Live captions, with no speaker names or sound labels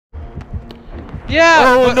Yeah!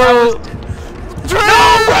 Oh no!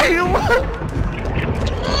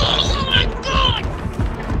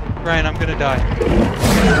 Ryan, I'm gonna die.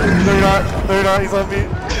 No, you're not. No, you're not. He's on me.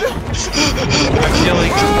 I'm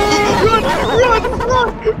healing.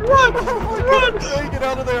 Run! Hey, get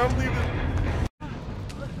out of there. I'm leaving.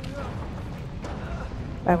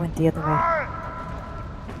 I went the other way.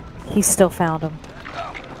 He still found him.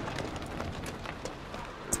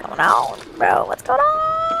 What's going on, bro? What's going on?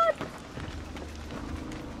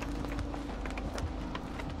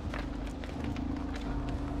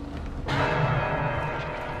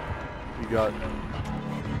 You got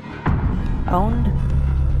Owned?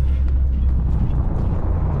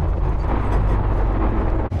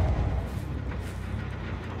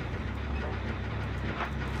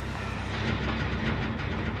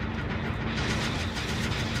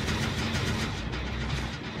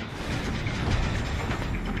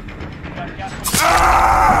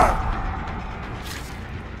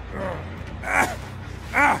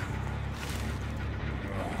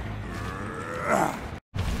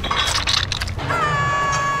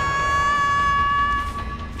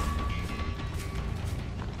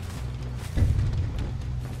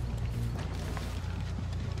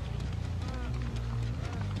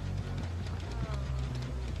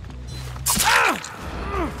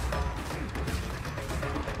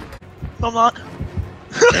 I'm not.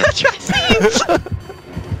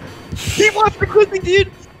 He wants to quit me,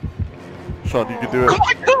 dude! Sean, you can do Oh it.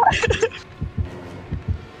 my god!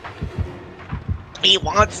 He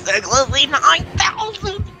wants the Glizzy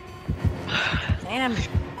 9000! Damn.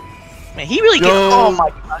 Man, he really gets. Oh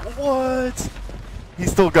my god. What? He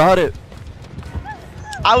still got it.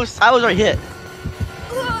 I was already hit.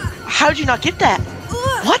 How did you not get that?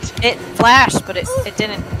 What? It flashed, but it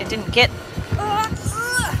didn't get.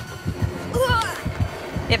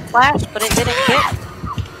 It flashed, but it didn't get.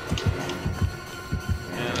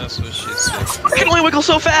 Yeah, that's what she said. I can only wiggle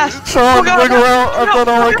so fast! Sean, God, wiggle out. I've done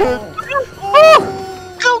all I could.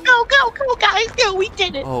 Go, guys, go! We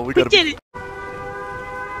did it! Oh, we We gotta did it!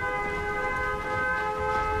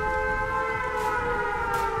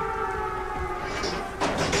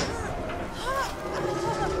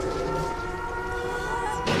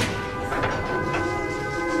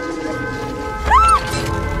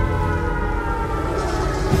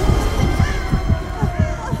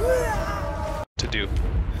 To do.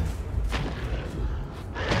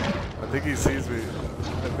 I think he sees me.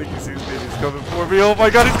 I think he sees me and he's coming for me. Oh my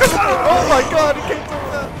god, he's coming for me! Oh my god, he came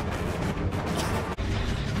through that!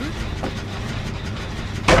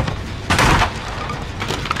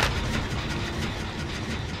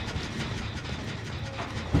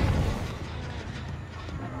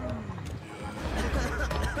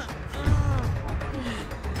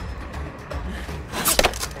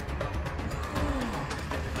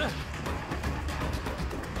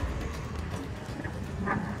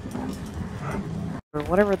 Or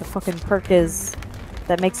whatever the fucking perk is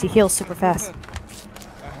that makes you heal super fast.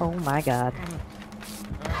 Oh my god.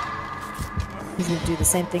 He's gonna do the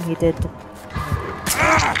same thing he did to...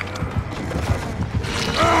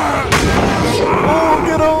 Oh,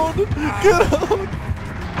 get on! Get on!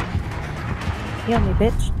 Heal me,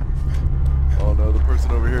 bitch. Oh no, the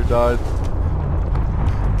person over here died.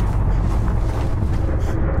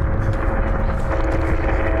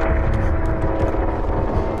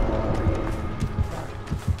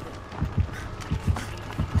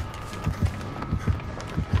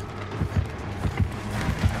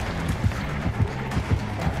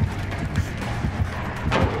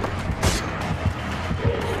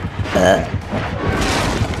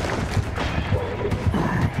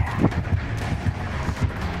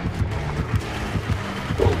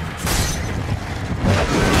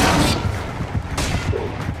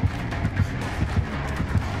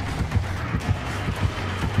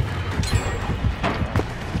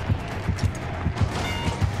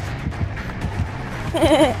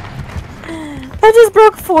 I just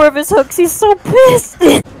broke 4 of his hooks. He's so pissed.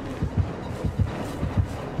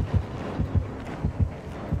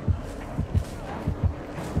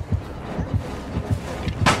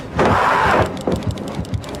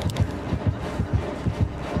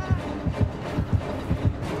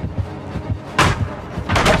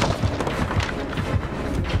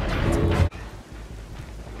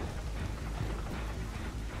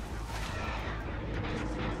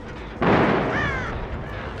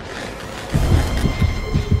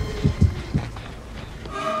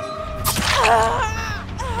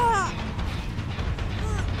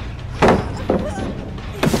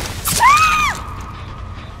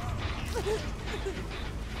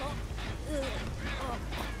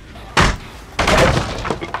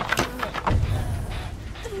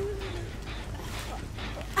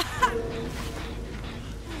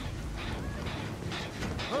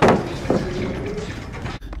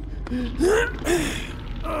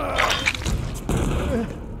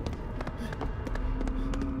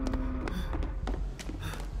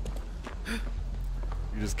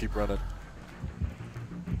 just keep running.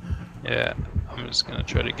 Yeah, I'm just gonna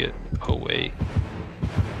try to get away.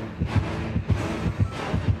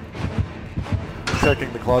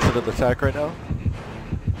 Checking the closet of the shack right now.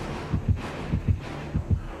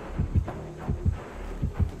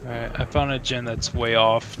 Alright, I found a gen that's way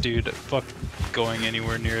off, dude. Fuck going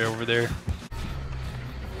anywhere near over there.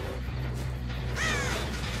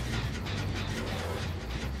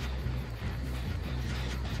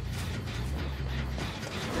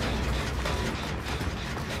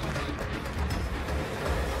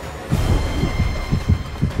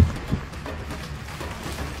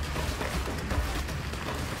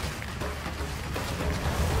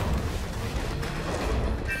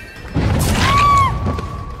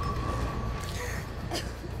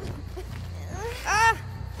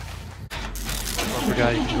 I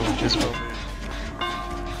forgot you can go invisible.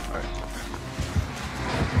 Alright.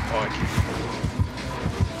 Oh, I can't.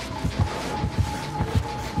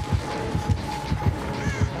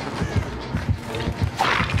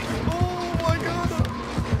 Oh my god!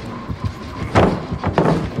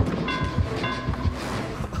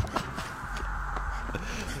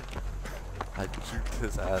 I juked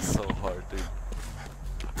his ass so hard, dude.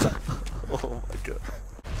 Oh my god.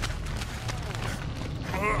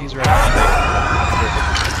 He's right.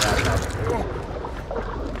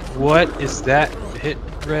 What is that hit,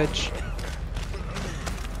 Reg?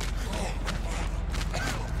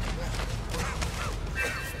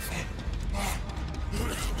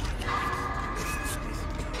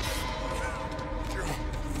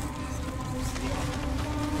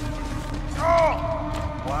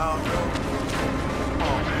 Wow.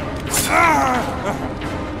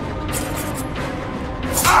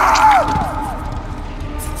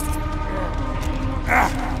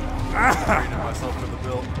 Bringing myself to the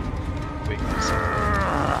bill. Wait a second.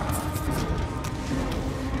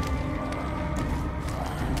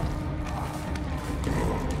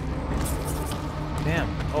 Damn.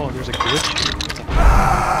 Oh, there's a glitch here.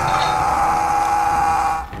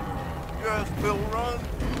 Yes, Bill, run!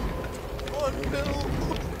 Run,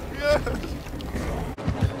 Bill! Yes!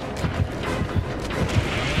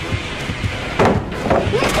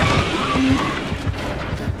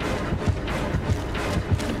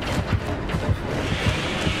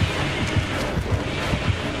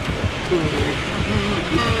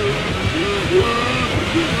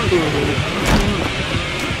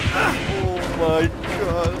 Oh my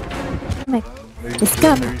god. My, Maybe it's you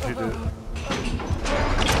coming. should do it.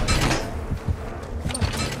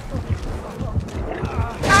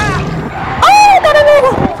 Oh, no, no, no,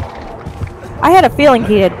 no. I had a feeling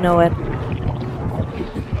he'd know it.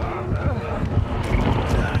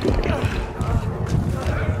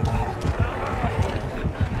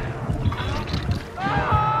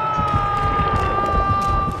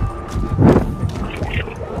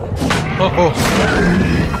 Oh, oh.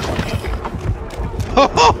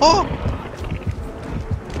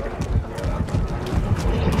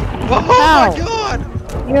 Oh How? my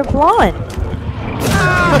god! You're blonde.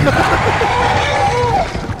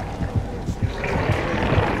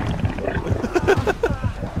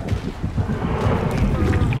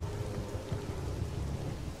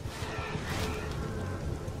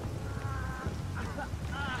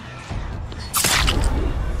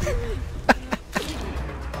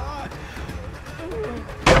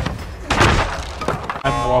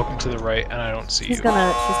 I'm walking to the right and I don't see She's you.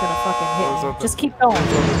 gonna fucking hit What's me. up? Just keep going.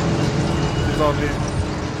 She's on me.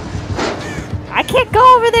 I can't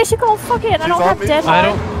go over there. She gonna fuck it. I She's don't on have me. dead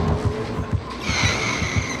I line. don't.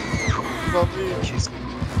 She's on me.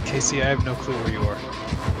 Casey, I have no clue where you are.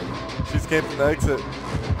 She's camping the exit.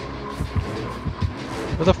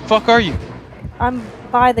 Where the fuck are you? I'm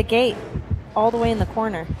by the gate, all the way in the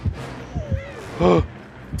corner, Oh,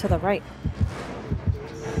 to the right.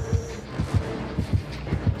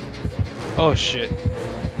 oh shit.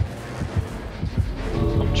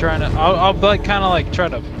 I'm trying to. I'll like kind of like try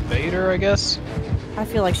to bait her, I guess. I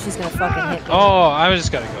feel like she's gonna fucking hit me. Oh, I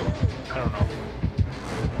just gotta go. I don't know.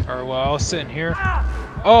 Or well, I'll sit in here.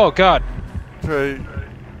 Oh god. Trey.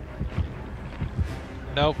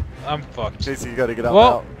 Nope. I'm fucked. Casey, you gotta get out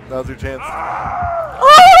Whoa. now. Now's your chance.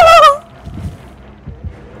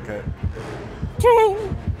 Okay.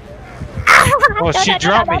 Oh, she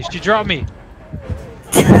dropped me. She dropped me.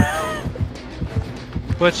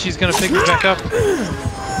 But she's gonna pick me back up.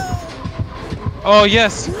 Oh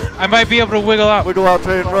yes, I might be able to wiggle out. Wiggle out,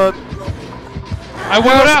 Trey, and run. I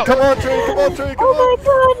wiggled out. Come on, Trey. Come on, Trey. Come on. Oh my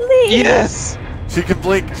god, Lee! Yes. She can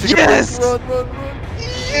blink. She can Yes! blink. Run, run, run.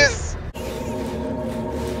 Yes.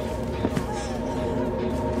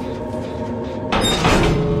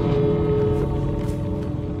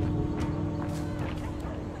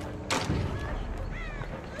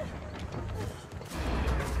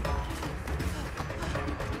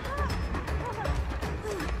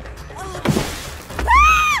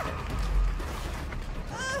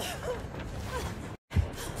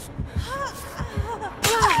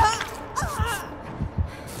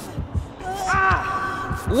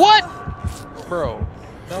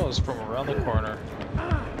 around the corner.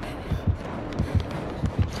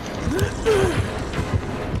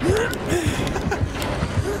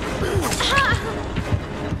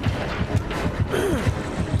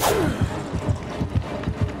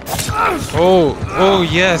 Oh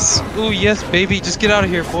yes. Oh yes, baby. Just get out of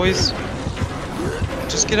here, boys.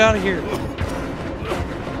 Just get out of here. Dude,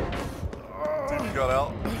 you got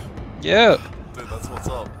out? Yeah. Dude, that's what's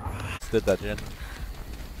up. Did that, Jen.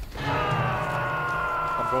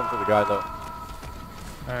 I'm going for the guy though.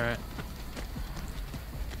 Alright.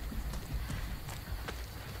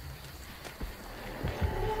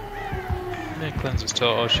 Let me cleanse his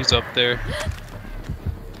toe. Oh, she's up there.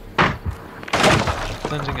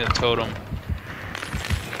 Cleansing a totem.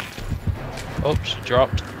 Oh, she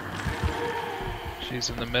dropped.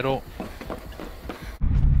 She's in the middle.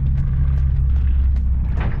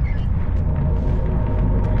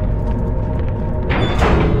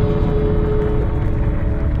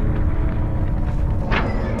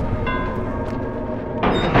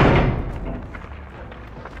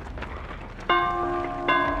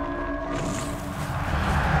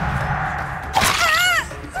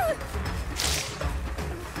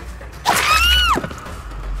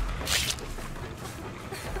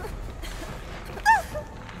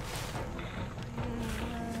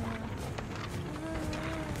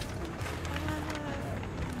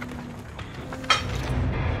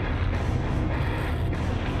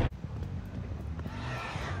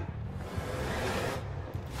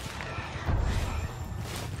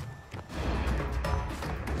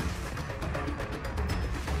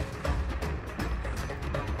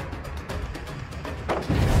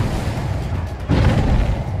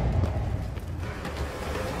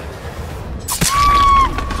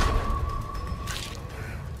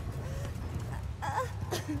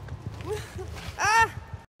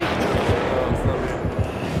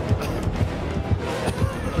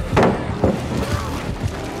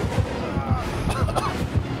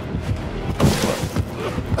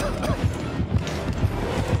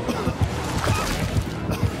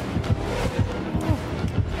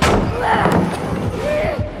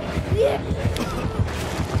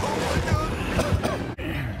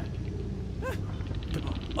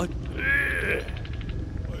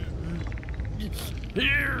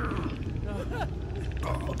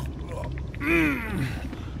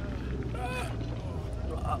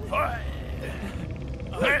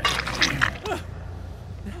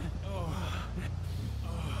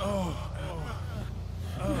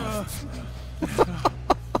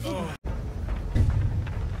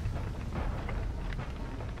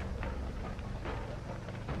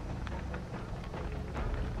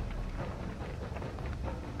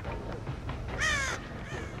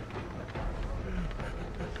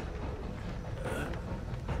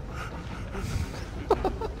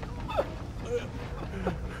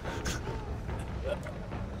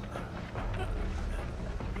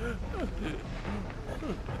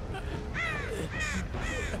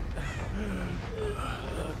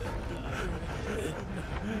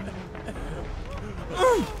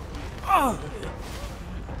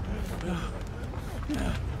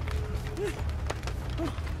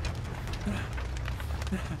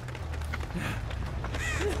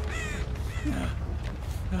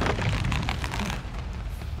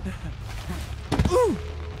 Ooh!